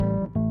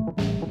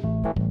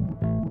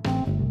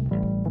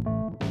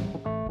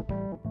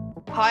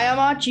Hi, I'm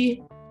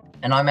Archie,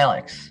 And I'm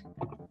Alex.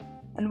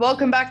 and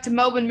welcome back to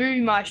Melbourne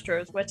Movie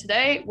Maestros, where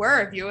today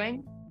we're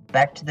reviewing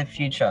Back to the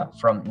Future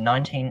from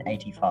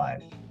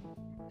 1985.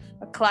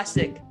 a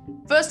classic.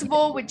 First of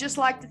all, we'd just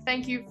like to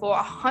thank you for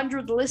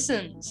 100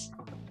 listens.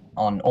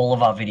 On all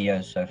of our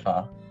videos so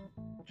far.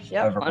 Just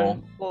overall.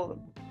 on all of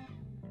them.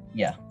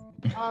 Yeah.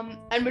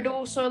 And we'd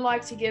also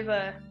like to give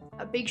a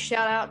big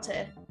shout out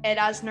to Ed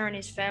Asner and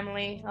his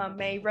family.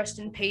 May he rest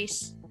in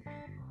peace.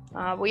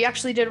 We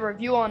actually did a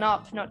review on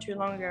Up not too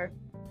long ago.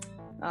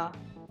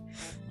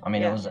 I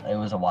mean, Yeah. it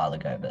was a while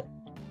ago, but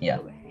yeah.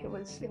 It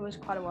was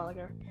quite a while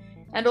ago.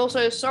 And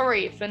also,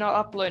 sorry for not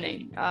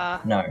uploading.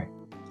 No.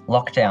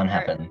 Lockdown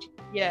happened.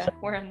 Yeah, So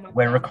we're in.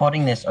 We're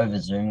recording this over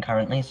Zoom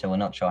currently, so we're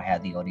not sure how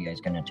the audio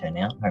is going to turn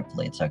out.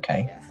 Hopefully it's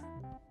okay. Yeah.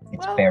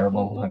 It's Well,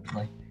 bearable, we'll-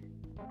 hopefully.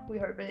 We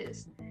hope it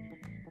is.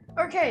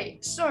 Okay,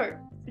 so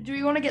do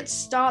we want to get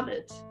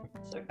started?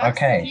 So Back to the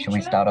Okay, should we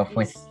Future start off is-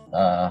 with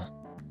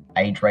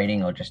age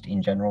rating or just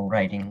in general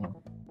rating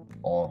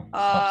or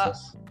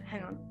synopsis?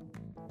 Hang on.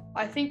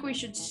 I think we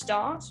should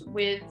start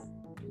with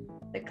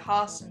the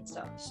cast and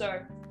stuff. So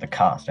The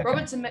cast, okay.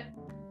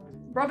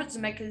 Robert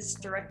Zemeckis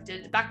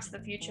directed Back to the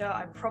Future.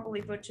 I probably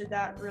butchered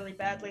that really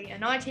badly. A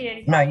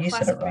 1985 No, you said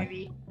classic it right.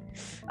 movie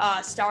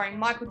starring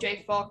Michael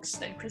J.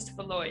 Fox and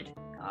Christopher Lloyd.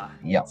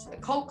 Yep. It's a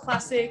cult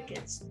classic.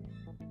 It's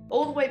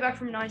all the way back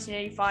from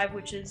 1985,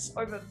 which is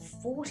over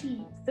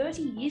 30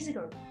 years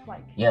ago.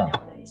 Like Yeah.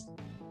 nowadays.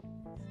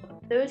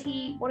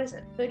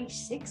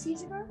 36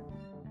 years ago?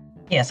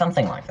 Yeah,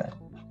 something like that.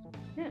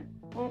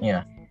 Well,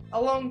 Yeah. a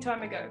long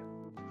time ago.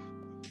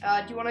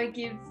 Do you want to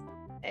give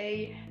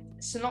a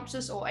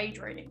synopsis or age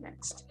rating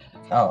next?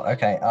 Oh,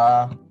 okay.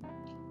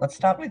 Let's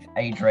start with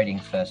age rating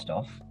first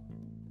off.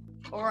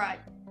 All right.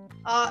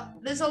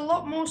 There's a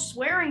lot more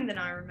swearing than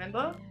I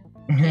remember.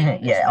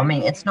 Yeah, I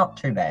mean, it's not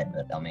too bad,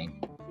 but I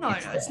mean, No,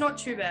 It's it's there. not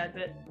too bad,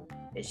 but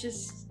it's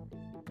just,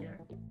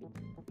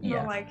 yeah.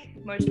 not like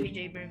most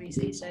PG movies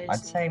these days.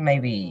 I'd say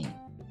maybe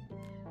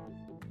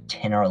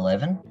 10 or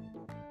 11.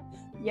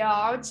 Yeah,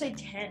 I would say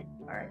 10,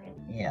 I reckon.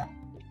 Yeah.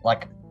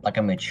 Like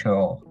a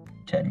mature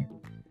 10.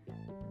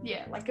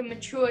 Yeah, like a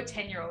mature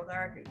 10-year-old, I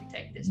reckon could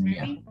take this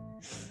Yeah. movie.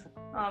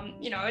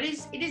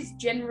 It is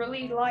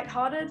generally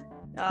lighthearted.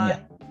 Yeah.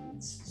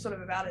 It's sort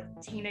of about a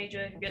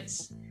teenager who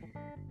gets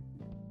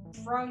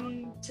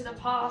thrown to the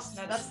past.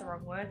 No, that's the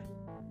wrong word.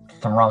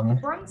 Thrung.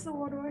 Thrung's the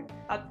word.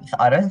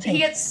 I don't think He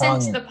gets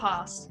sent to thrung- the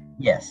past.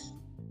 Yes.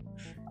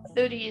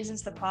 30 years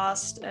into the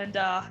past, and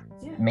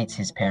Meets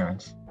his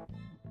parents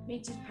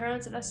meets his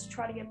parents and has to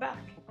try to get back.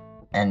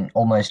 and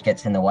almost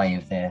gets in the way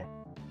of their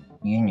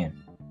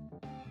union.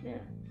 Yeah.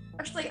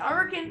 Actually, I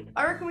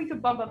reckon we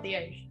could bump up the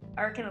age.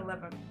 I reckon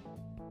 11.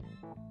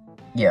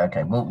 Yeah,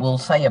 okay. We'll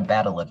say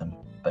about 11,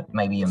 but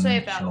maybe a Say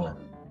about mature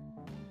 11.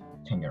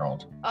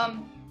 10-year-old.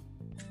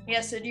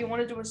 Yeah. So, do you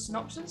want to do a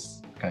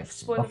synopsis? Okay.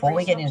 Spoiler-free Before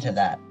we get into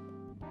synopsis?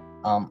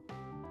 that,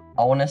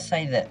 I want to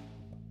say that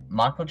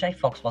Michael J.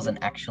 Fox wasn't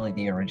actually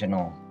the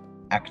original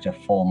actor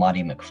for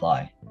Marty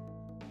McFly.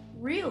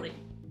 Really?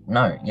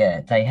 No,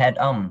 yeah, they had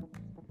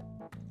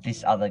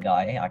this other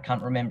guy. I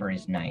can't remember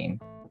his name.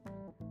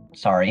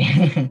 Sorry.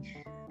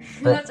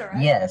 But That's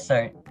alright. yeah,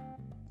 so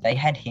they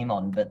had him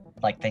on, but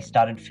like they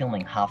started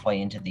filming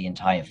halfway into the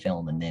entire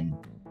film and then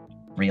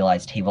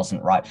realized he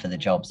wasn't right for the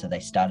job, so they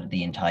started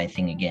the entire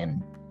thing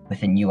again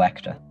with a new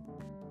actor.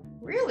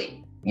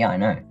 Really? Yeah, I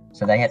know.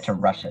 So they had to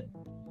rush it,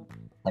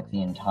 like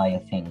the entire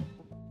thing.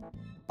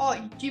 Oh,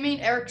 do you mean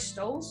Eric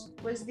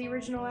Stoltz was the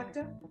original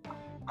actor?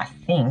 I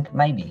think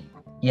maybe.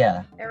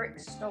 Yeah, Eric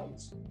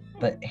Stoltz.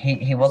 but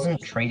he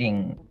wasn't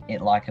treating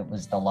it like it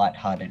was the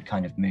light-hearted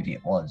kind of movie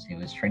it was. He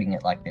was treating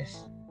it like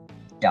this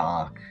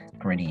dark,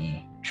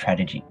 gritty,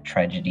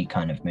 tragedy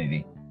kind of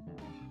movie.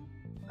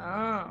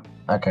 Ah.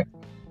 Okay.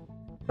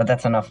 But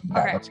that's enough of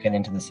that. Okay. Let's get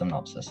into the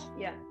synopsis.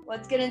 Yeah.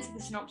 Let's get into the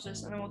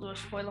synopsis and then we'll do a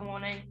spoiler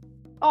warning.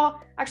 Oh,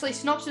 actually,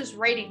 synopsis,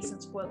 ratings,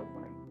 and spoiler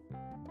warning.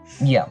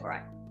 Yeah, All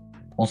right.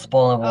 well,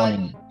 spoiler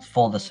warning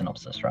for the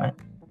synopsis, right?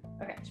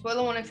 Okay.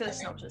 Spoiler warning for the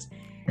synopsis.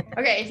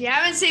 Okay, if you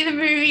haven't seen the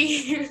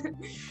movie,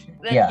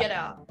 then Yeah. get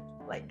out.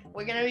 Like,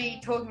 we're gonna be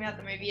talking about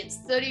the movie. It's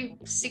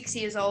 36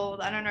 years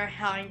old. I don't know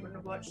how you would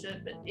have watched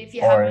it, but if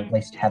you Or haven't, at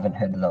least haven't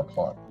heard of the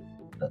plot.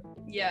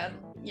 yeah,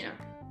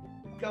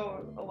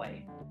 go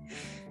away.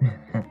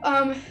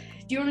 Do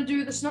you want to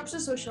do the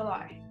synopsis or shall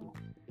I?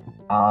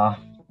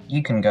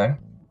 You can go.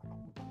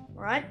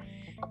 Alright.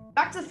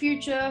 Back to the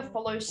Future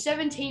follows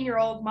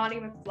 17-year-old Marty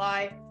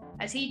McFly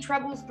as he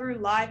travels through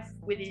life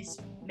with his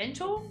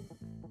mentor,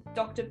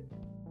 Dr.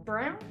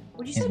 Brown?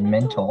 Would you His say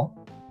mentor?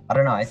 I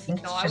don't know, I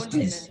think No, it's I just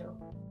wouldn't say his mentor.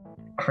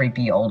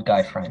 creepy old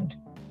guy friend.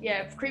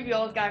 Yeah, creepy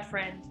old guy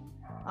friend.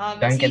 As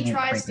Don't he get me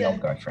tries creepy to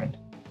old guy friend.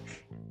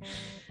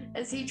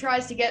 as he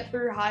tries to get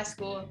through high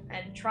school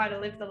and try to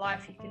live the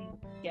life he can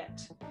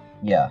get.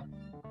 Yeah.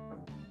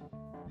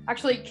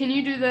 Actually, can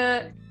you do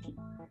the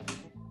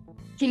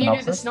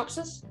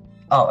synopsis?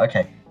 Oh,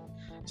 okay.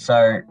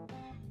 So,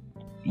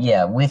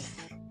 yeah,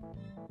 with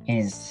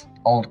his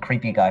old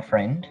creepy guy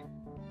friend,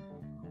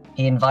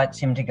 he invites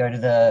him to go to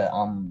the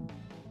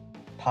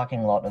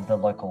parking lot of the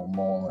local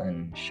mall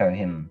and show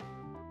him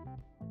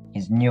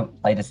his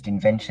latest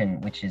invention,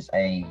 which is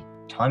a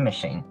time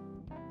machine.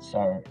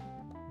 So,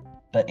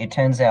 but it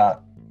turns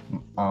out,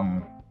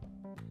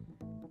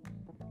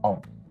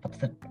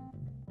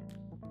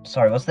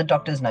 what's the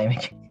doctor's name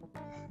again?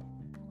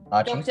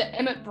 Archie? Dr.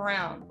 Emmett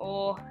Brown,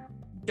 or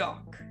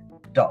Doc.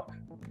 Doc.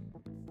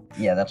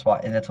 Yeah, that's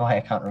why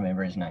I can't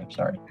remember his name.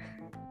 Sorry,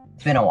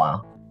 it's been a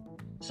while.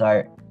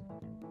 So,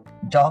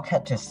 Doc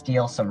had to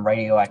steal some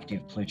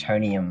radioactive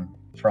plutonium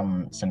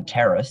from some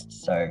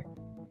terrorists. So,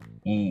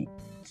 he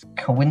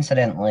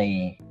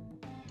coincidentally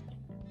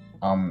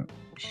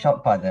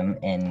shot by them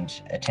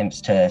and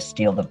attempts to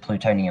steal the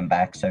plutonium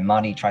back. So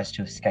Marty tries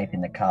to escape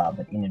in the car,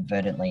 but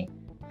inadvertently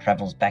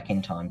travels back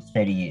in time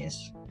 30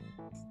 years.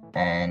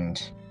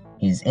 And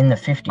he's in the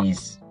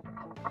 50s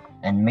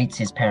and meets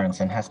his parents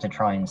and has to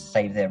try and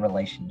save their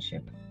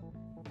relationship,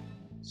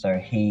 so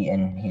he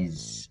and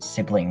his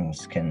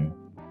siblings can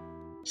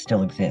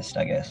still exist,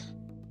 I guess.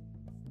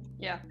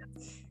 Yeah.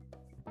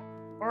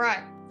 All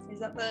right. Is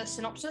that the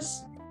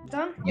synopsis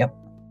done? Yep.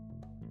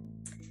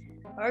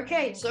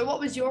 Okay, so what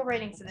was your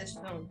rating for this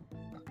film?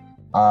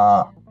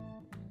 I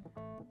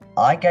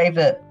gave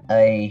it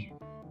a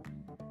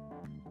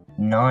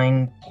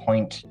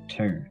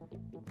 9.2.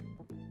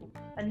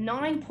 A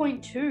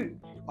 9.2.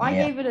 I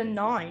Yeah. gave it a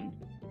 9.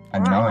 A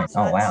Right, 9.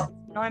 so Oh, that's wow.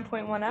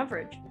 9.1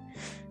 average.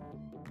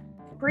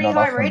 Pretty Not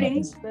high often,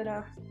 ratings, but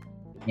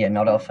Yeah,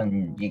 not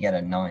often you get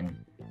a 9.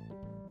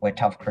 We're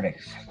tough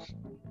critics.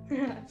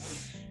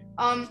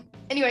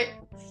 anyway,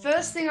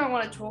 first thing I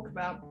want to talk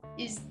about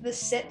is the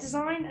set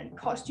design and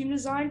costume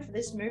design for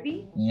this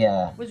movie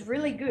Yeah. was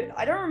really good.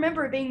 I don't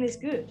remember it being this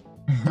good.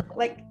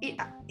 Like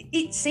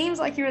it seems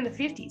like you're in the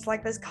 50s.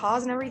 Like there's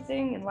cars and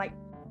everything, and like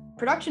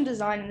production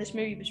design in this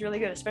movie was really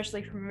good,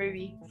 especially for a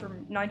movie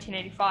from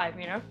 1985,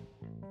 you know?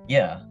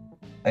 Yeah.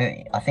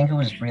 I think it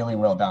was really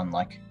well done.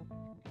 Like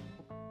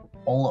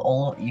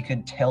all you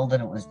could tell that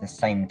it was the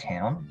same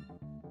town.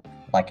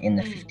 Like in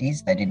the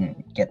 50s, they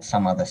didn't get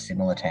some other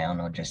similar town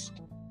or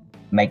just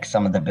make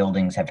some of the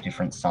buildings have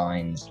different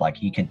signs.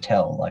 Like you could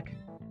tell, like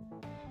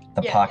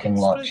the Yeah, parking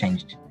it's lot sort of-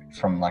 changed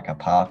from like a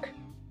park.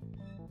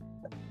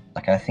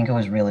 Like I think it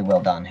was really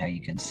well done how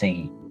you could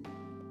see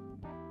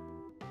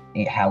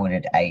how it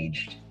had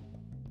aged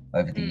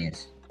over the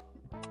years.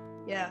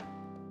 Yeah.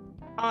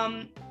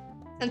 And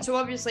so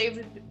obviously,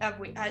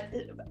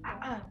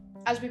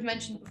 as we've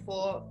mentioned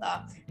before,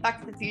 Back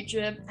to the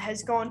Future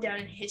has gone down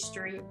in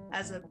history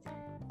as an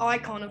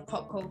icon of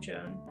pop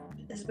culture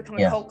and has become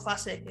a cult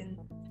classic in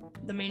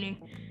the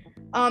meaning.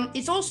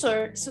 It's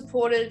also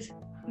supported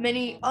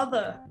many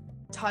other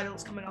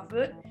titles coming off of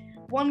it.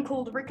 One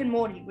called Rick and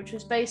Morty, which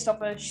was based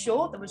off a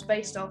short that was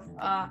based off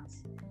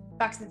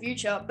Back to the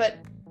Future. But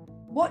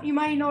what you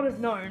may not have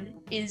known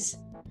is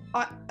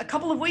a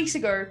couple of weeks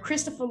ago,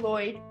 Christopher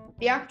Lloyd,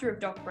 the actor of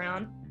Doc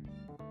Brown,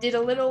 did a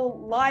little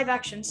live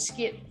action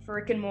skit for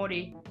Rick and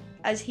Morty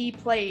as he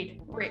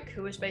played Rick,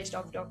 who was based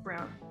off Doc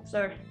Brown.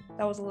 So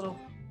that was a little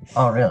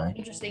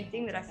interesting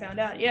thing that I found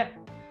out. Yeah.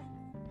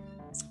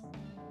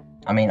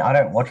 I mean, I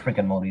don't watch Rick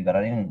and Morty, but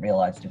I didn't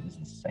realize it was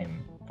the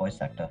same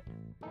voice actor.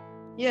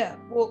 Yeah,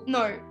 well,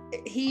 no,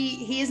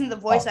 he isn't the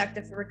voice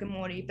actor for Rick and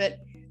Morty, but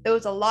there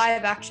was a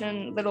live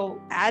action little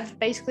ad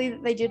basically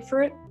that they did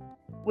for it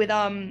with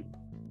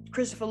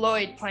Christopher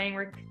Lloyd playing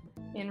Rick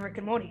in Rick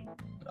and Morty.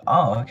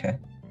 Oh, okay.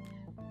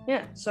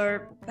 Yeah, so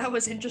that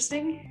was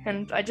interesting,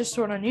 and I just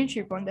saw it on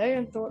YouTube one day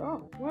and thought,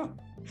 oh, well,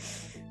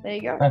 there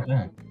you go.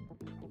 Okay.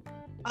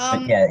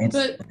 But yeah,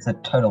 it's a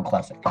total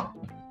classic.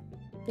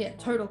 Yeah,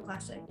 total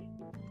classic.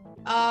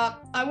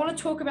 I want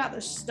to talk about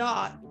the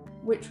start,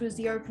 which was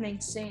the opening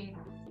scene.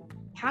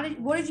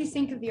 What did you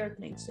think of the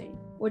opening scene,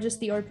 or just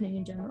the opening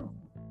in general?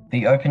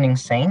 The opening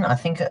scene, I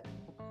think,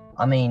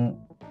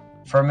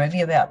 for a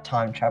movie about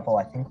time travel,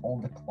 I think all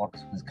the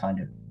clocks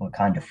were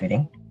kind of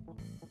fitting.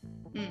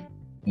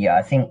 Yeah,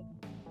 I think,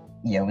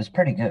 it was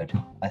pretty good,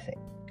 I think.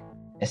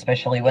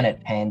 Especially when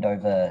it panned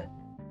over,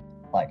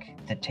 like,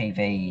 the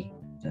TV,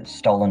 the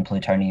stolen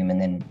plutonium,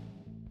 and then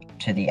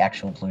to the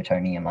actual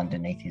plutonium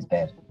underneath his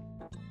bed.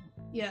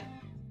 Yeah.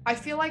 I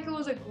feel like it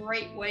was a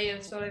great way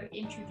of sort of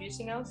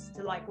introducing us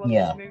to, like, what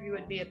this movie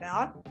would be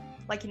about.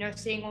 Like,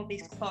 seeing all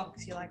these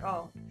clocks, you're like,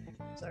 oh,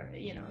 so,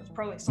 it's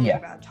probably something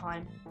about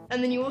time.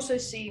 And then you also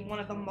see one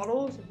of the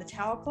models of the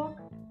tower clock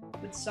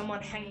with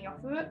someone hanging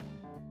off of it,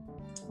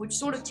 which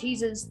sort of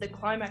teases the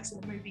climax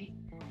of the movie.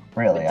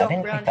 Really? With I Doc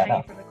didn't Brown pick that hanging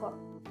up. from the clock.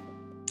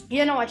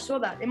 Yeah, no, I saw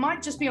that. It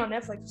might just be on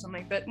Netflix or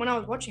something, but when I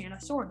was watching it, I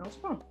saw it and I was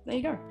like, oh, there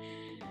you go.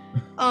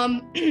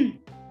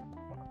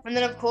 And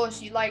then, of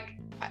course,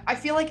 I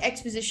feel like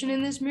exposition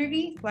in this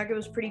movie, like, it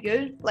was pretty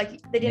good.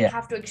 Like, they didn't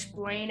have to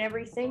explain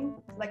everything.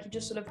 Like, you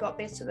just sort of got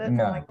bits of it from,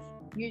 like,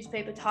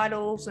 newspaper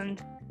titles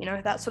and,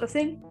 that sort of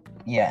thing.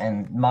 Yeah,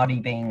 and Marty,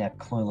 being a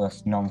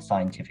clueless,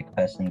 non-scientific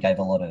person, gave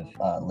a lot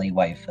of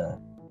leeway for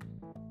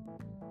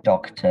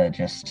Doc to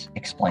just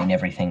explain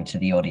everything to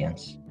the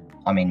audience.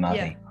 I mean,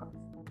 Marty.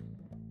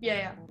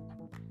 Yeah.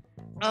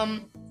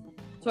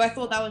 So I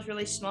thought that was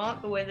really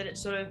smart, the way that it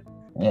sort of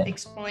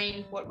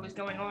explain what was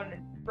going on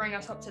and bring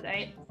us up to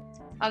date.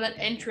 And that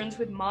entrance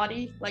with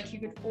Marty, like you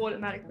could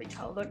automatically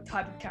tell the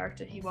type of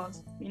character he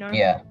was, you know?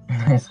 Yeah,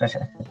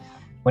 especially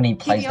when he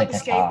plays the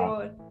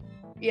guitar.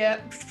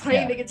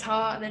 Playing the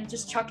guitar and then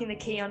just chucking the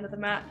key under the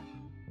mat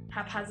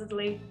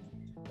haphazardly.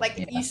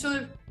 Like you sort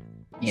of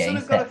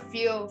got a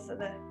feel for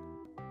the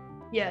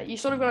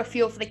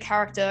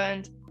character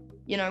and,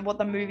 you know, what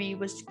the movie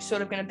was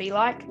sort of going to be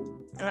like.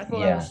 And I thought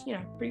that was, you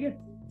know, pretty good.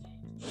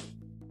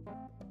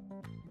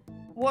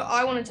 What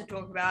I wanted to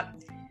talk about,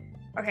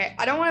 okay,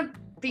 I don't want to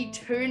be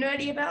too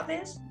nerdy about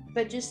this,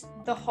 but just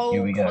the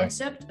whole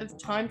concept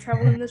of time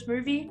travel in this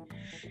movie.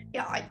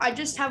 Yeah, I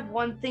just have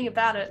one thing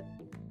about it.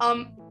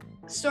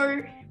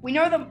 So we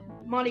know that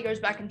Marty goes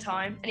back in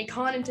time and he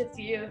can't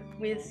interfere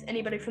with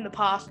anybody from the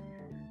past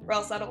or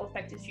else that'll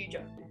affect his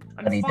future.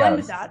 I'm fine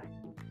with that.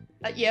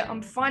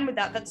 I'm fine with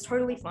that. That's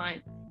totally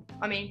fine.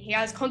 I mean, he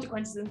has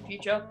consequences in the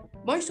future,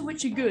 most of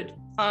which are good.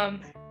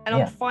 And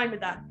I'm fine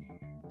with that.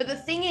 But the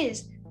thing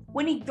is,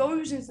 when he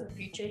goes into the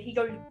future, he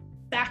goes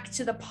back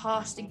to the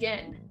past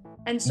again.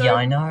 And so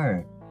I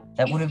know.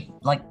 That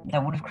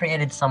would have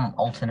created some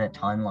alternate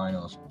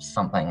timeline or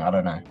something. I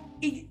don't know.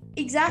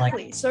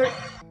 Exactly. So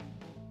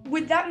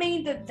would that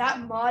mean that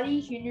Marty,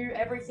 who knew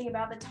everything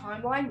about the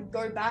timeline, would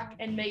go back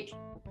and make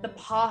the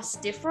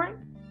past different?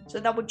 So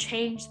that would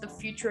change the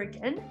future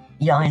again?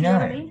 Yeah, I know.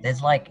 What I mean?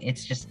 There's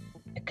it's just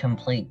a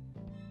complete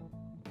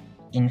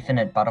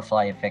infinite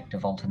butterfly effect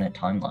of alternate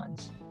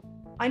timelines.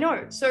 I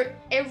know. So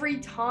every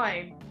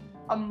time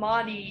a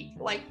Marty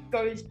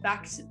goes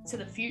back to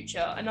the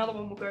future, another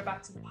one will go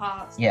back to the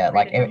past. Yeah,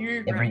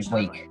 every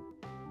week,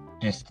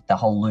 just the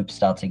whole loop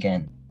starts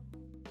again.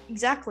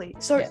 Exactly.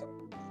 So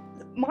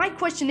my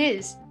question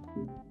is,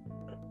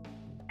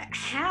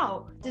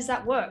 how does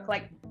that work?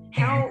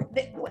 How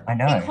I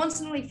know. It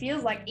constantly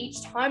feels like each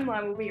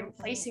timeline will be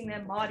replacing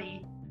their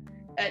Marty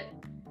at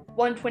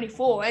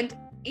 124, and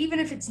even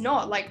if it's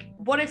not,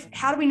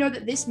 how do we know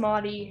that this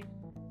Marty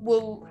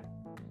will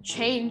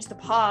change the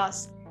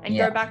past and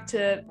go back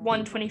to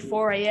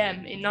 1:24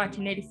 a.m. in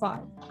 1985?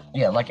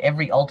 Yeah,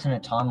 every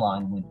alternate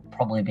timeline would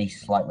probably be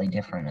slightly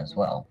different as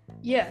well.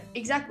 Yeah,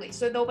 exactly.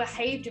 So they'll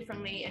behave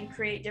differently and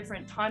create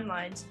different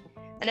timelines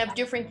and have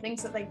different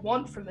things that they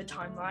want from the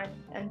timeline.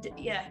 And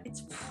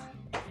it's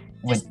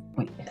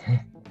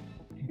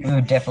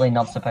we're definitely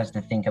not supposed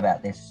to think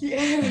about this.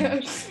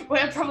 Yeah,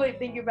 we're probably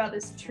thinking about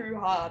this too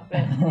hard,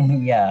 but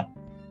yeah.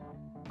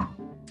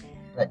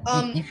 But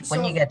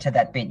when you get to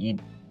that bit, you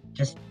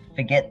just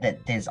forget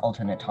that there's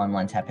alternate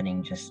timelines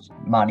happening. Just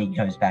Marty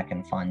goes back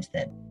and finds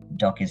that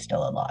Doc is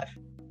still alive.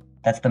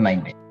 That's the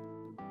main bit.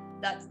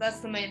 That's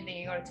the main thing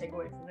you got to take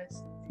away from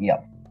this.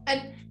 Yep.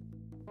 And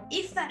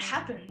if that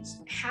happens,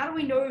 how do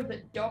we know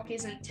that Doc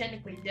isn't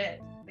technically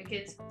dead?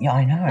 Because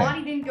I know.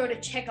 Marty didn't go to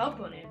check up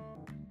on him.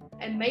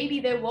 And maybe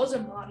there was a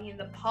Marty in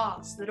the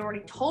past that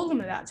already told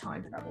him about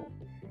time travel.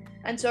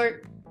 And so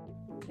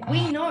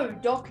we know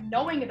Doc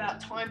knowing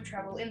about time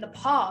travel in the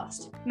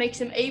past makes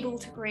him able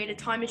to create a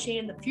time machine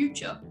in the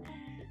future.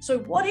 So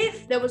what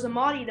if there was a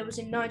Marty that was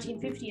in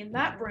 1950 in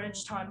that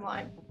branch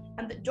timeline,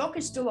 and that Doc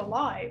is still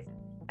alive,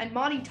 and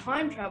Marty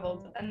time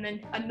traveled, and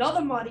then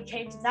another Marty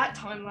came to that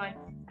timeline,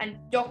 and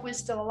Doc was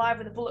still alive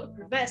with a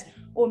bulletproof vest?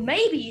 Or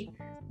maybe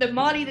the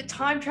Marty that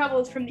time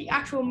travels from the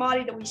actual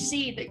Marty that we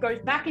see that goes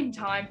back in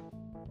time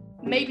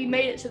maybe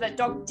made it so that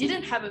Doc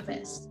didn't have a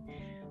vest,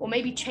 or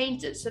maybe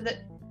changed it so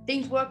that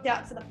things worked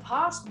out for the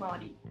past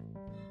Marty.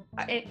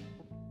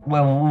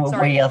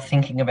 We are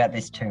thinking about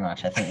this too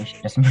much. I think we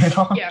should just move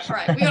on. Yeah,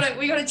 right.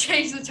 We gotta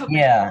change the topic.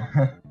 Yeah.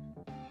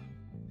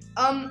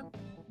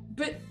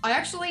 But I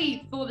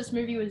actually thought this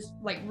movie was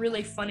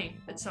really funny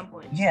at some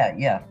point.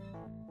 Yeah.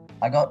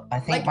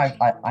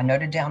 I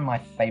noted down my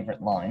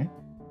favorite line.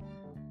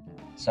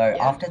 So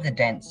after the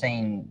dance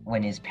scene,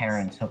 when his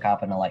parents hook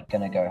up and are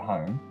gonna go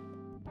home,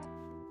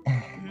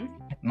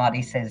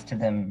 Marty says to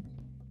them,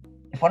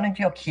 "If one of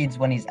your kids,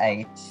 when he's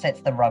 8,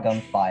 sets the rug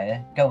on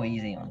fire, go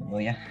easy on him,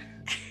 will you?"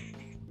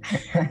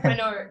 I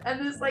know.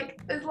 And there's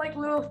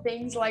little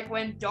things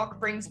when Doc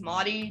brings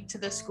Marty to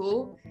the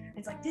school.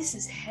 It's this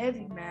is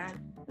heavy, man.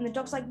 And the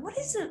Doc's what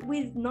is it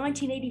with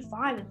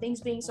 1985 and things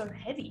being so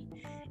heavy?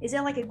 Is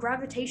there a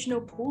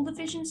gravitational pull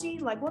deficiency?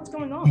 What's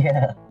going on?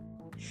 Yeah.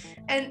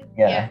 And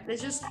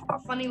there's just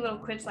funny little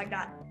quips like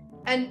that.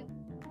 And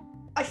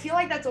I feel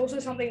that's also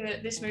something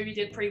that this movie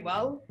did pretty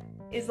well,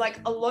 is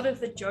a lot of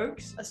the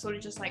jokes are sort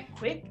of just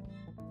quick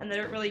and they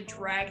don't really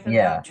drag them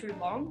out too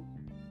long.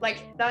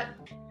 That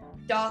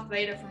Darth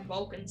Vader from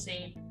Vulcan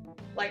scene,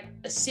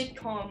 a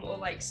sitcom or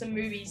some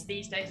movies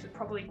these days would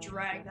probably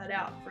drag that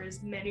out for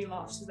as many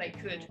laughs as they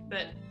could,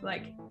 but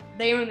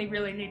they only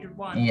really needed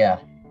one. Yeah.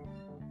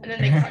 And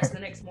then they cut to the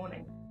next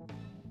morning.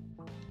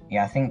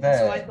 Yeah, I think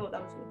so I thought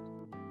that was good.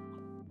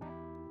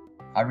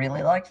 I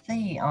really liked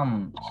the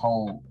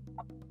whole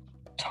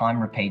time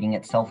repeating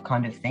itself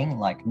kind of thing.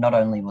 Not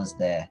only was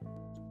there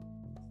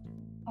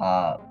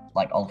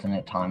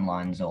alternate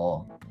timelines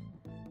or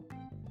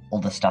all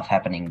the stuff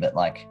happening, but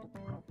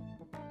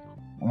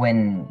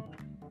when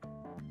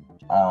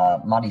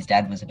Marty's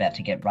dad was about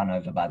to get run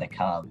over by the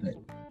car, but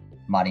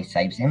Marty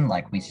saves him.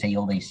 Like, we see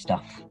all these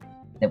stuff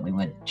that we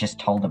were just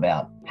told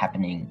about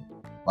happening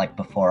like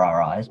before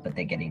our eyes, but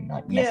they're getting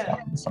like messed up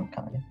in some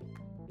kind.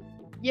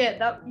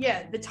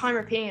 The time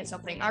repeating it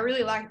something. I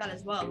really like that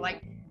as well.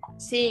 Like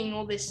seeing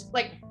all this,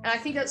 like, and I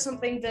think that's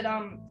something that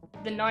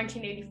the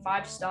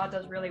 1985 Star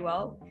does really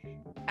well.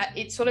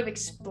 It sort of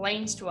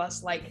explains to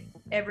us like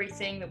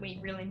everything that we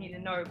really need to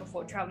know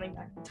before traveling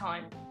back in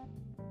time.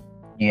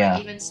 Yeah.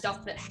 Like, even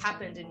stuff that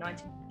happened in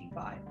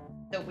 1985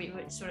 that we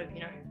would sort of,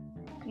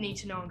 need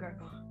to know and go,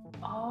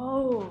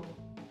 oh,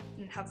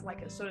 and have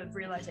like a sort of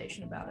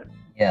realization about it.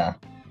 Yeah.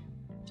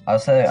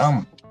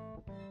 Also,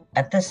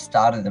 at the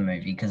start of the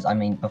movie, because I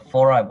mean,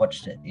 before I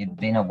watched it, it'd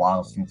been a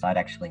while since I'd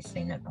actually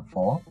seen it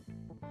before.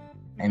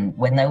 And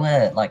when they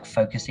were like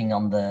focusing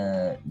on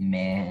the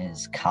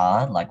mayor's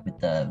car, like with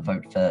the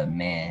vote for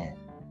mayor,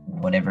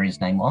 whatever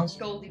his name was.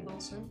 Goldie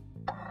Wilson.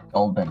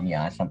 Goldman,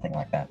 yeah, something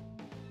like that.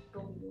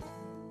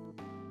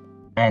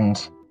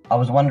 And I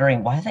was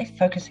wondering, why are they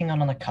focusing on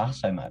the car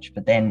so much?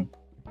 But then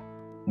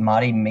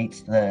Marty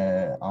meets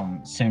the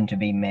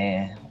soon-to-be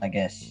mayor, I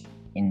guess,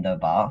 in the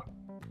bar.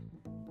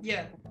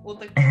 Yeah.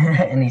 Well,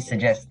 and he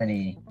suggests that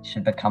he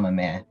should become a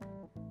mayor.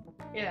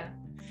 Yeah.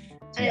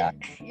 So, yeah.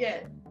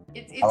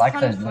 It's like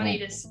kind of those funny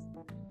little... to...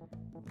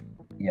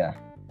 Yeah.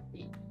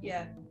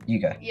 Yeah. You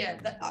go. Yeah,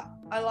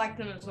 I like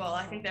them as well.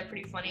 I think they're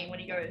pretty funny when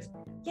he goes,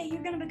 yeah,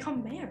 you're going to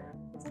become mayor.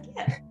 It's like,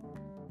 yeah.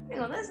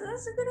 That's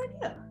a good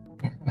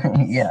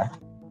idea. Yeah.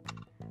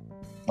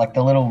 Like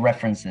the little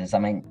references. I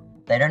mean,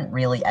 they don't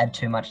really add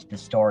too much to the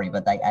story,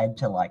 but they add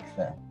to like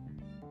the...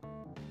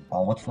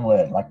 Oh, what's the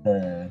word? Like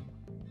the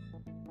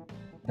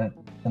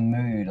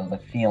mood or the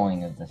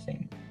feeling of the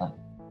scene. Like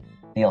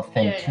the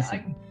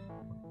authenticity.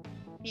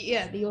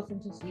 The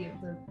authenticity of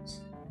the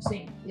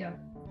scene. Yeah.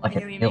 Like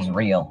it feels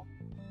real.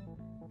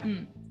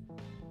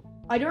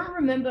 I don't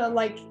remember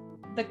like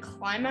the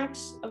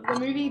climax of the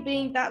movie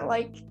being that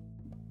like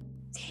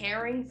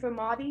tearing for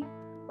Marty.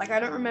 Like I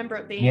don't remember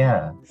it being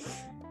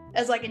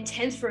as like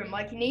intense for him.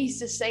 Like he needs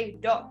to save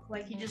Doc.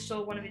 Like he just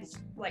saw one of his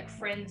like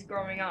friends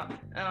growing up,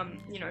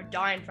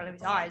 die in front of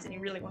his eyes, and he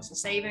really wants to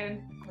save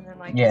him. And then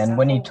like and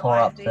when he tore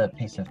up the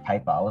piece of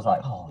paper, I was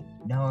like, oh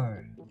no,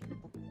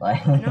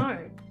 like no,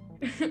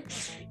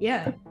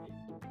 yeah.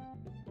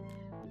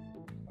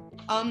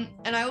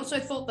 And I also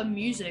thought the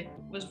music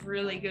was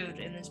really good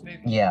in this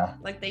movie. Yeah.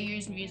 Like they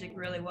used music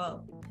really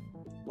well.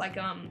 Like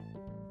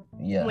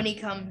when he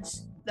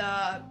comes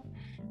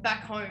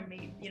back home,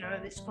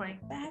 this playing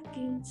Back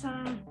in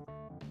Time,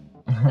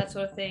 that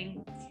sort of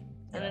thing.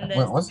 And then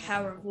there's the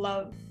Power of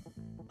Love.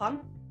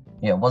 Pardon?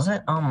 Yeah, was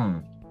it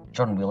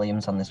John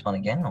Williams on this one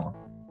again, or?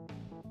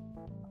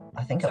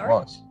 I think it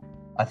was.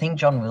 I think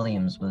John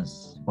Williams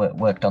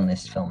worked on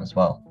this film as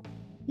well.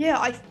 Yeah,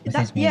 I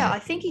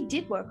think he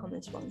did work on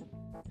this one.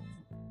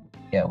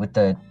 Yeah, with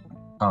the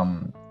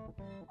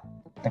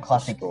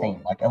classic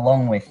theme, like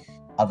along with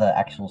other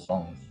actual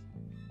songs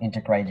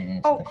integrated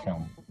into the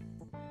film.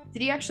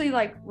 Did he actually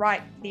like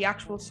write the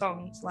actual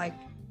songs, like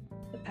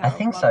the Power I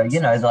think so.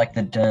 Like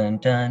the dun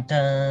dun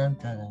dun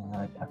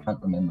dun. I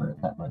can't remember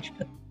it that much,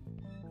 but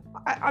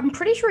I'm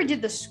pretty sure he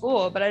did the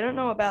score, but I don't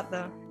know about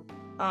the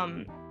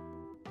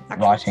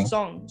actual writing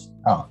songs.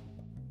 Oh,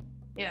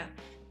 yeah.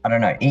 I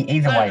don't know.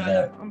 Either way,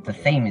 the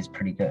theme is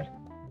pretty good.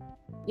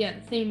 Yeah,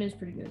 the theme is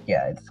pretty good.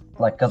 Yeah, it's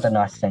like got the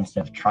nice sense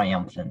of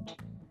triumphant,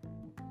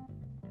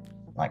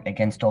 like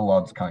against all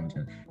odds kind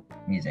of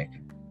music.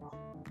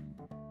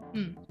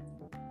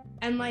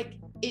 And like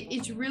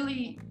it's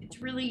really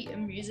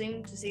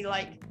amusing to see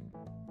like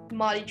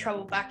Marty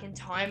travel back in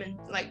time, and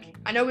like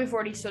I know we've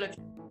already sort of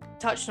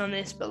touched on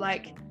this, but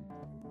like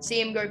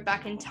see him go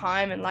back in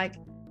time and like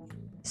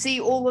see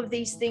all of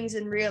these things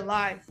in real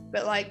life,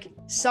 but like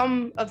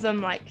some of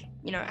them like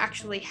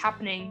actually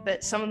happening,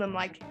 but some of them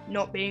like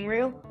not being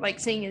real, like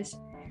seeing his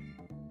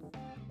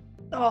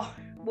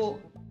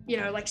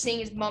like seeing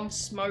his mum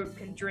smoke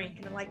and drink,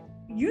 and I'm like,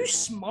 you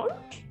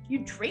smoke,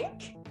 you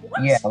drink,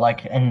 what? Yeah,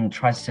 like, and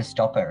tries to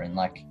stop her, and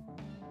like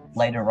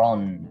later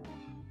on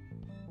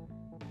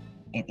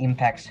it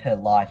impacts her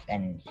life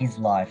and his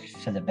life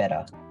for the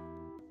better.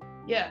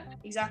 Yeah,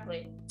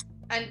 exactly.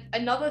 And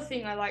another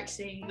thing I like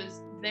seeing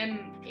was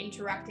them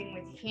interacting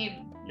with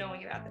him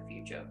knowing about the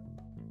future.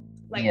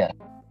 Like,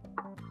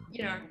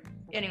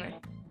 anyway,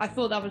 I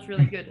thought that was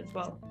really good as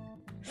well.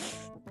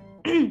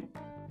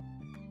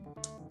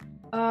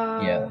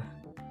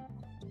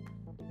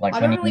 Like I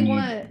don't really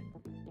want to...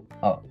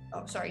 Oh,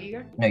 sorry, you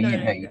go? No, you go.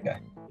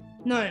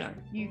 No,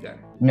 you go.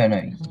 No,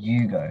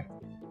 you go.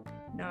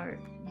 No,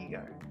 you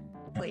go.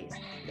 Please,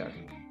 go.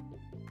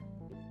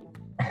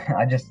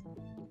 I just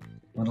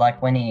would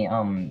like when he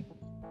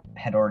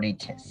had already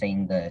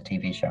seen the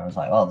TV show, I was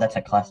like, oh, that's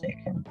a classic.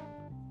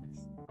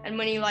 And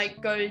when he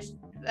like goes,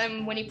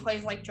 and when he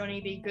plays like Johnny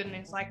B. Good, and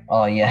it's like,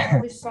 oh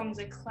yeah, this song's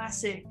a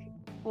classic.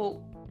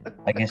 Well,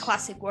 a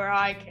classic where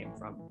I came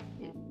from.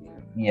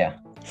 Yeah.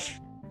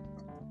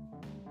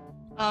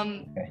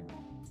 Okay.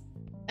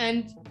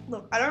 And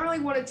look, I don't really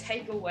want to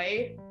take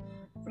away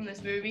from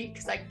this movie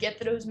because I get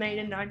that it was made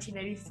in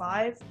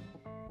 1985,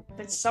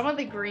 but some of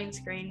the green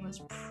screen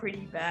was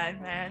pretty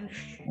bad, man.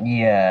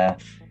 Yeah.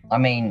 I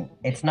mean,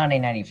 it's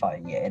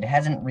 1985. Yeah, it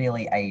hasn't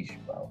really aged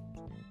well.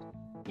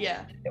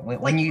 Yeah.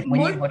 When you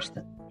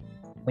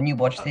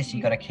watch this,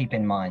 you got to keep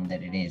in mind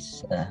that it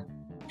is a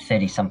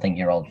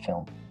 30-something-year-old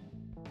film.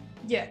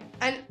 Yeah,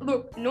 and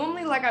look,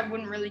 normally like I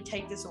wouldn't really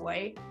take this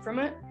away from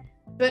it,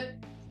 but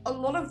a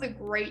lot of the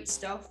great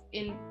stuff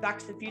in Back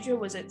to the Future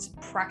was its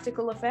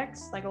practical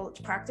effects, like all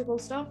its practical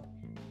stuff.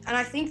 And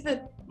I think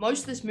that most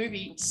of this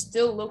movie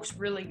still looks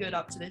really good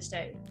up to this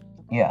day.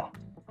 Yeah.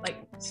 Like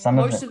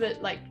most of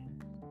it, like,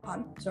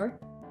 pardon, sorry?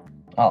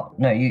 Oh,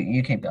 no,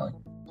 you keep going.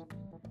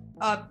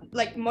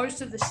 Like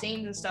most of the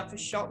scenes and stuff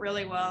is shot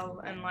really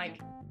well, and like,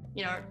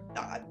 you know,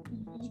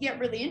 you get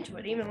really into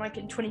it, even like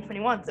in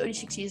 2021,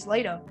 36 years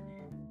later.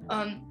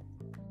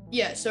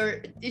 Yeah, so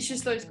it's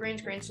just those green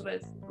screens sort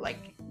of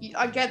like,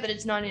 I get that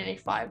it's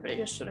 1985, but it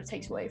just sort of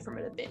takes away from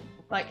it a bit.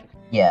 Like,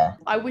 yeah,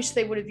 I wish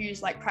they would have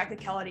used like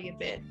practicality a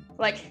bit.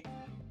 Like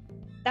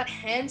that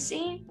hand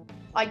scene,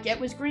 I get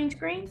was green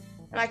screen,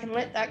 and I can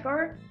let that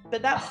go.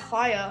 But that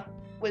fire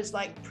was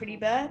like pretty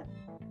bad,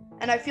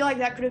 and I feel like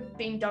that could have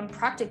been done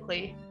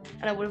practically,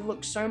 and it would have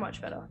looked so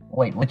much better.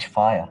 Wait, which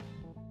fire?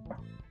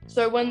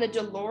 So when the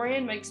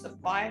DeLorean makes the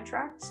fire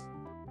tracks.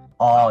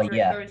 Oh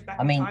yeah, it goes back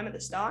in time at the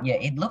start. Yeah,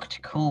 it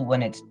looked cool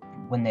when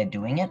they're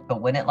doing it, but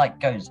when it like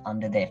goes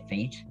under their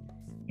feet,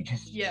 it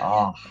just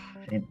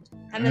and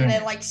then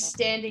they're like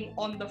standing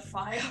on the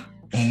fire.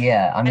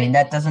 Yeah, I mean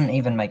that doesn't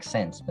even make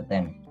sense, but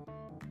then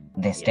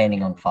they're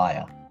standing on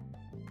fire.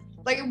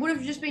 Like it would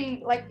have just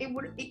been like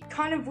it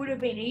kind of would have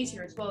been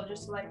easier as well,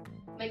 just to like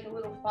make a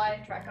little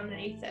fire track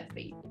underneath their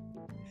feet.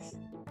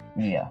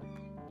 Yeah,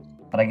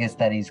 but I guess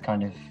that is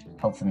kind of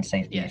health and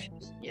safety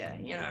issues. Yeah,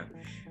 you know.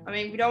 I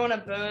mean, we don't want to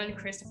burn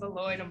Christopher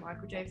Lloyd or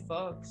Michael J.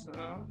 Fox,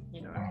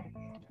 you know.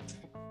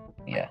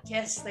 Yeah. I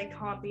guess they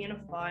can't be in a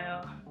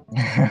fire.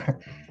 I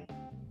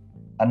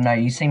don't know,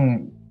 you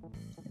seem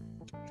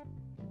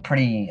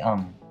pretty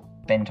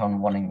bent on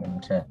wanting them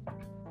to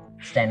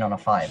stand on a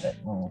fire, but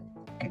we'll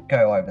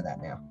go over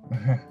that now.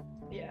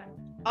 Yeah.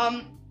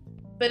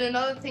 But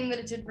another thing that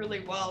it did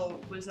really well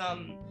was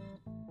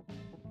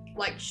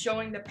like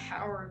showing the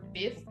power of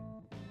Biff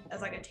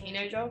as like a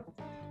teenager.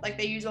 Like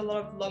they use a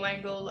lot of low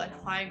angle and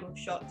high angle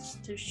shots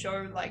to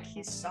show like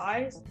his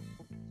size,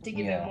 to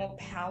give him more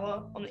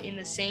power in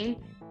the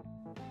scene.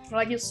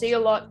 Like you'll see a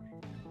lot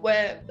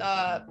where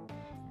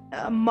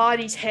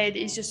Marty's head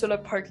is just sort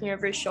of poking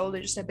over his shoulder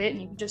just a bit, and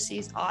you can just see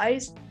his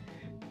eyes,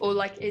 or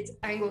like it's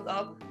angled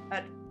up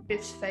at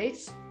Biff's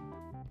face.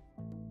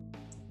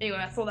 Anyway,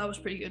 I thought that was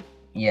pretty good.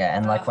 Yeah,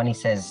 and like when he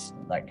says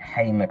like,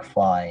 "Hey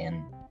McFly,"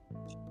 and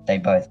they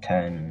both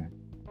turn.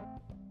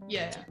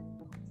 Yeah,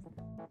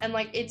 and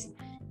like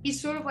he's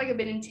sort of like a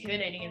bit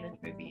intimidating in this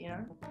movie, you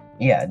know?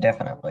 Yeah,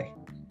 definitely.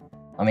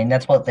 I mean,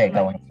 that's what they're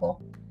going for.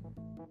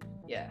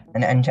 Yeah.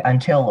 And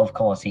until, of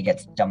course, he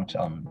gets dumped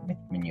on with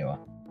manure.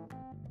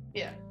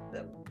 Yeah,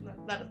 that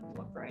doesn't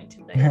look very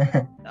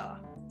intimidating.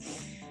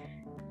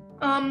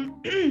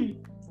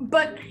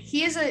 But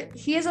here's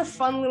a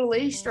fun little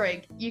Easter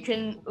egg you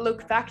can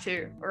look back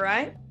to, all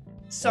right?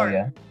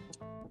 So,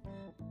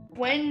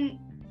 when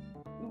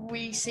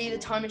we see the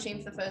time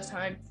machine for the first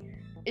time,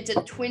 it's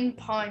at Twin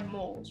Pine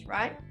Malls,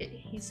 right?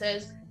 He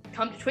says,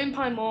 come to Twin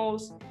Pine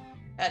Malls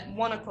at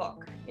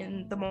 1:00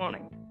 in the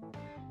morning.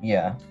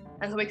 Yeah.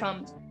 And so he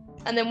comes.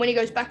 And then when he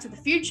goes back to the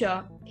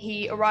future,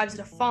 he arrives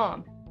at a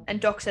farm.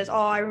 And Doc says, oh,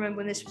 I remember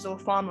when this was all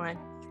farmland.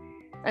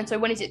 And so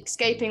when he's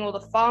escaping all the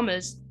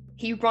farmers,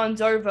 he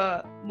runs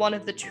over one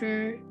of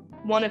two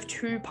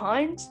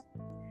pines.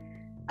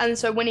 And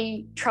so when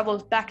he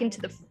travels back and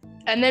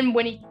then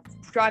when he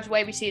drives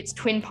away, we see it's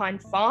Twin Pine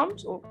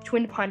Farms or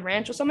Twin Pine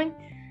Ranch or something.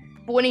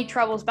 But when he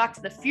travels back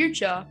to the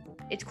future,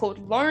 it's called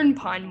Lone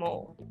Pine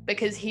Mall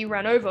because he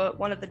ran over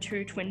one of the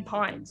two twin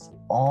pines.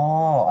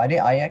 Oh,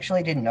 I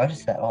actually didn't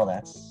notice that. Oh,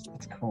 that's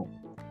cool.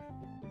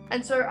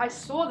 And so I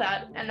saw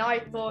that and I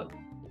thought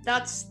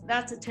that's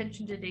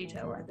attention to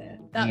detail right there.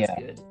 That's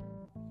good.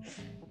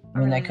 I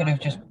mean, they could have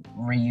just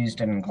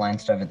reused it and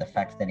glanced over the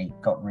fact that he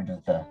got rid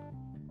of the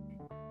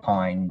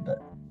pine,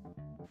 but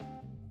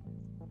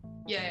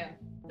yeah.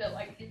 But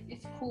like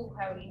it's cool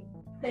how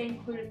they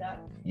included that.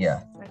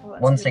 Yeah.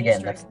 Once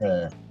again, that's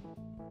the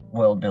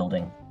world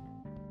building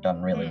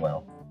done really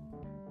well.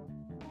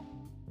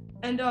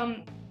 And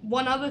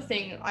one other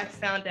thing I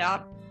found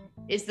out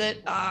is that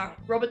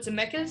Robert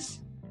Zemeckis,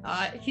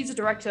 he's a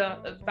director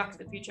of Back to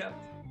the Future.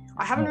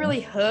 I haven't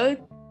really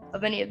heard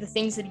of any of the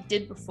things that he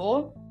did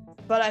before,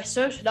 but I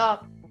searched it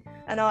up,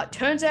 and it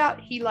turns out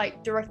he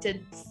like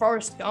directed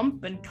Forrest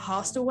Gump and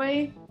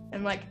Castaway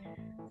and like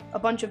a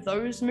bunch of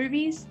those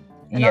movies.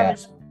 And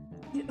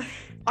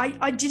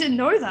I didn't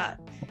know that.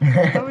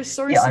 I was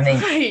so surprised.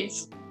 I mean,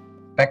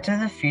 Back to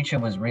the Future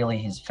was really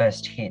his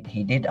first hit.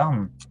 He did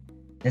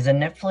there's a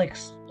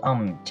Netflix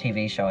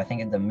TV show, I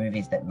think, The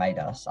Movies That Made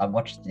Us. I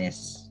watched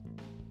this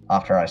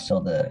after I saw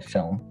the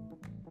film.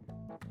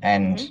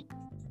 And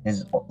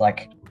there's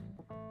like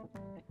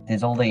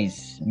there's all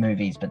these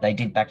movies, but they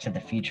did Back to the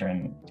Future,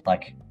 and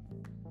like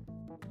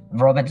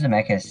Robert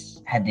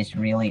Zemeckis had this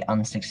really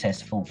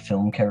unsuccessful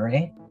film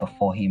career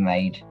before he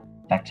made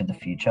Back to the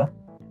Future.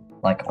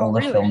 Like all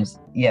the films,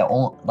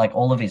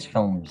 all of his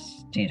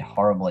films did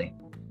horribly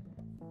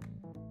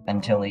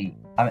until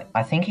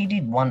I think he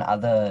did one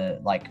other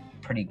like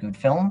pretty good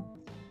film,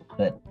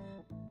 but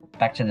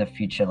Back to the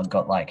Future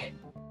got like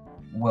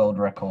world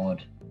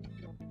record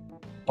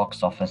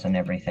box office and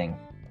everything.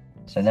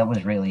 So that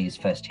was really his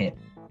first hit.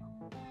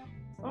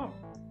 Oh,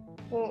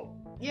 well,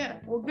 yeah,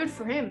 well, good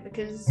for him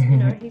because you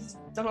know he's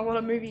done a lot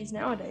of movies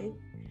nowadays.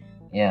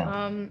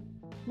 Yeah.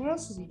 What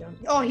else has he done?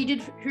 Oh, he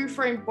did Who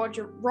Framed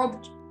Roger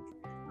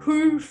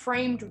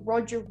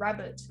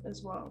Rabbit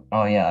as well.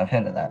 Oh yeah, I've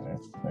heard of that.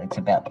 It's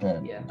about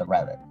the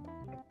rabbit.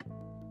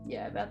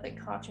 Yeah, about the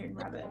cartoon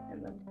rabbit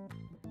and the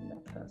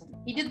person.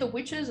 He did The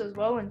Witches as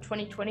well in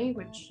 2020,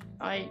 which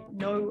I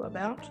know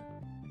about.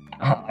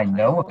 I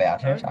know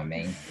about it. I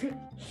mean.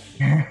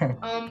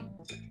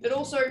 But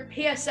also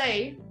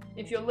PSA,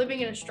 if you're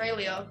living in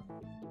Australia,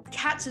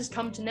 Cats has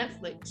come to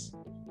Netflix.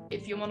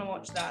 If you want to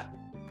watch that,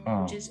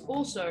 which is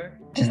also.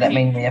 Does that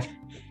mean we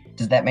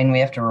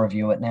have to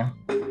review it now?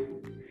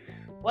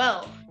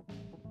 Well,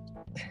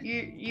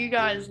 you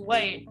guys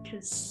wait,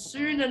 because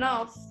soon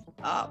enough,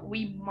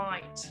 we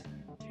might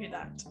do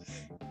that.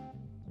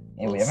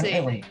 Yeah, we haven't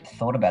really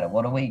thought about it.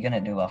 What are we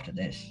gonna do after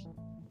this?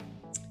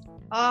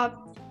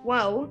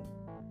 Well,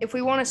 if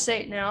we want to say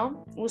it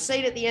now, we'll say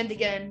it at the end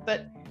again.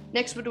 But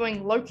next we're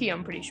doing Loki,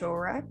 I'm pretty sure,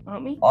 right?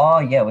 Aren't we? Oh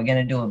yeah, we're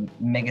gonna do a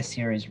mega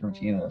series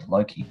review of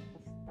Loki.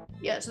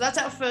 Yeah, so that's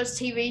our first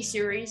TV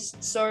series.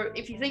 So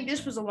if you think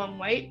this was a long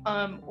wait,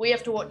 we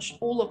have to watch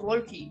all of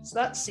Loki. So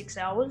that's 6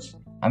 hours.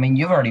 I mean,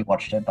 you've already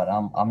watched it, but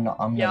I'm not.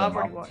 Yeah, I've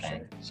already watched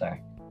it. So.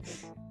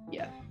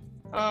 Yeah.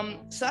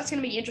 So that's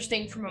gonna be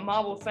interesting from a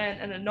Marvel fan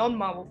and a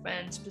non-Marvel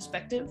fan's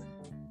perspective.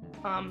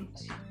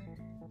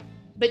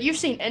 But you've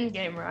seen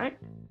Endgame, right?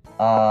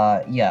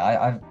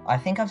 Yeah. I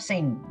think I've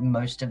seen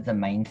most of the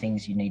main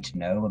things you need to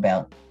know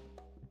about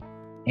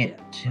it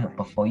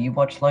before you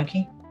watch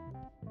Loki.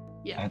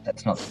 Yeah. I hope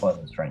that's not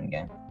spoilers for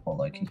Endgame or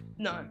Loki.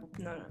 No.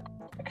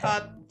 Okay.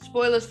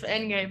 Spoilers for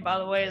Endgame, by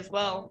the way, as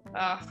well.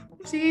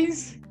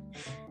 Jeez.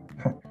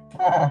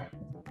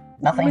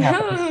 Nothing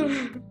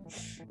happened.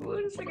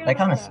 They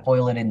kind of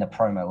spoil it in the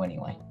promo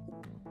anyway.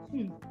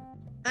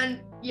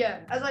 And yeah,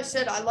 as I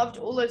said, I loved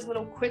all those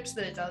little quips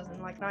that it does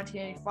in like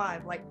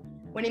 1985. Like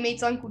when he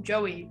meets Uncle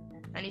Joey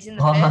and he's in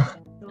the bed,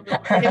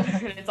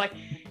 and it's like,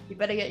 you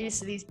better get used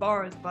to these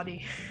borrows,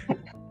 buddy.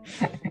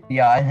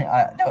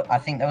 Yeah, I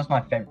think that was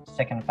my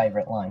second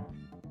favorite line.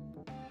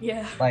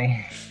 Yeah.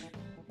 Like,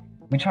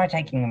 we try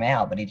taking him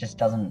out, but he just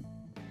doesn't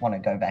want to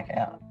go back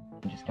out.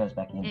 He just goes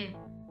back in.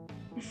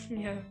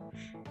 Yeah.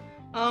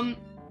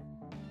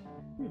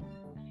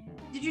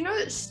 Did you know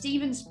that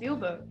Steven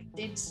Spielberg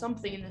did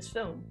something in this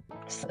film?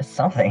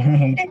 Something?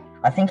 He did?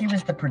 I think he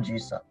was the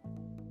producer.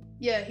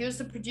 Yeah, he was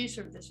the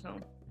producer of this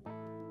film.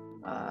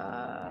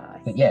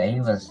 But yeah, he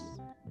was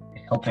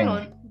helping. Hang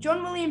on,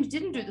 John Williams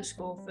didn't do the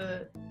score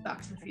for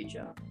Back to the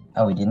Future.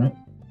 Oh, he didn't?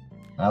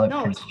 No,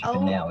 it's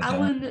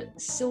Alan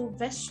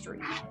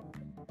Silvestri.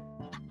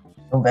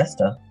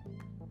 Sylvester?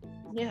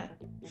 Yeah.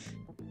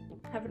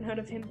 Haven't heard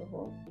of him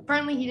before.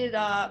 Apparently he did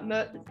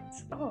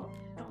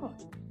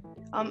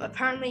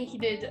apparently he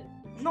did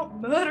not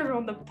Murder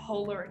on the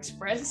Polar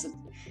Express.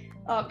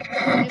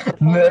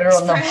 Murder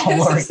on the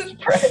Polar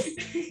Express.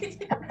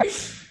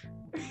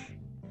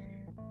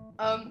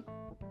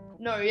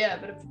 No, yeah,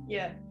 but he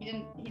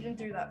didn't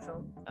do that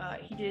film.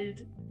 He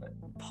did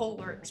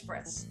Polar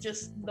Express,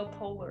 just the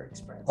Polar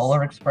Express.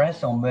 Polar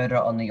Express or Murder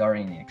on the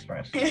Orient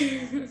Express?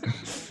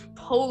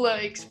 Polar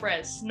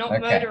Express, not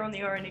Murder on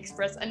the Orient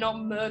Express, and not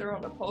Murder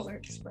on the Polar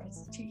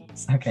Express.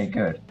 Jeez. Okay,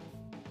 good.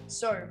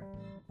 So,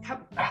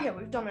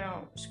 we've done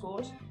our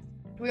scores.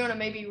 Do we want to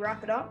maybe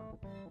wrap it up?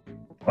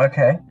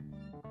 Okay.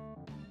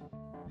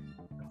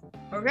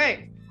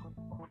 Okay.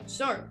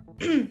 So,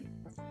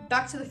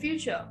 Back to the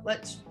Future.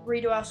 Let's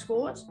redo our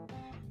scores.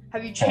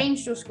 Have you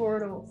changed your score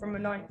at all from a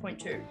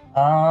 9.2?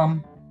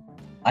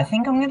 I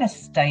think I'm gonna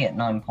stay at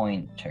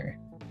 9.2.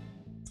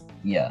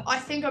 Yeah. I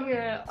think I'm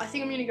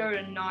gonna go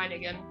to 9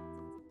 again.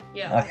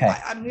 Yeah. Okay.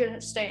 I'm gonna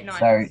stay at 9.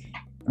 So,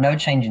 no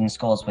change in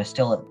scores. We're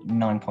still at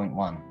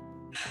 9.1.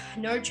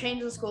 No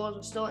change in scores.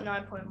 We're still at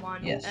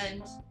 9.1. Yes.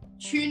 And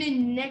tune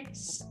in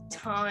next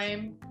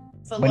time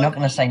for We're not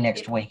gonna say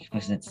next week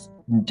because it's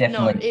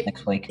definitely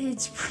next week.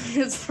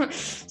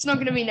 It's not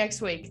gonna be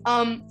next week.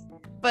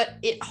 But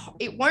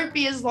it won't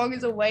be as long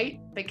as a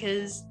wait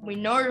because we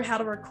know how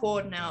to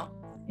record now.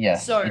 Yeah.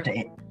 So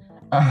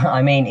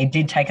I mean, it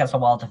did take us a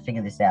while to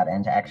figure this out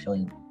and to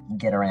actually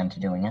get around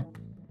to doing it.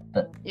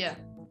 But yeah,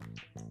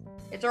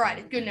 it's all right.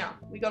 It's good now.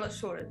 We got it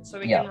sorted, so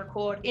we can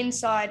record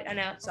inside and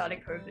outside of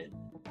COVID.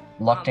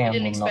 Lockdown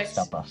will not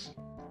stop us.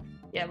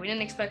 Yeah, we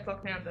didn't expect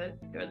lockdown to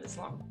go this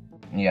long.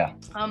 Yeah.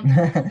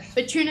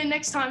 But tune in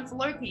next time for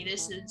Loki.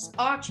 This is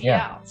Archie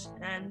out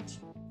and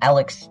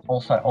Alex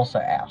also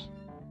out.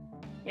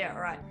 Yeah,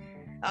 right.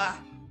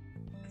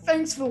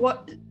 Thanks for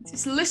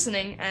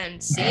listening,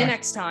 and see you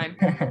next time.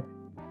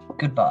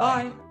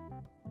 Goodbye. Bye.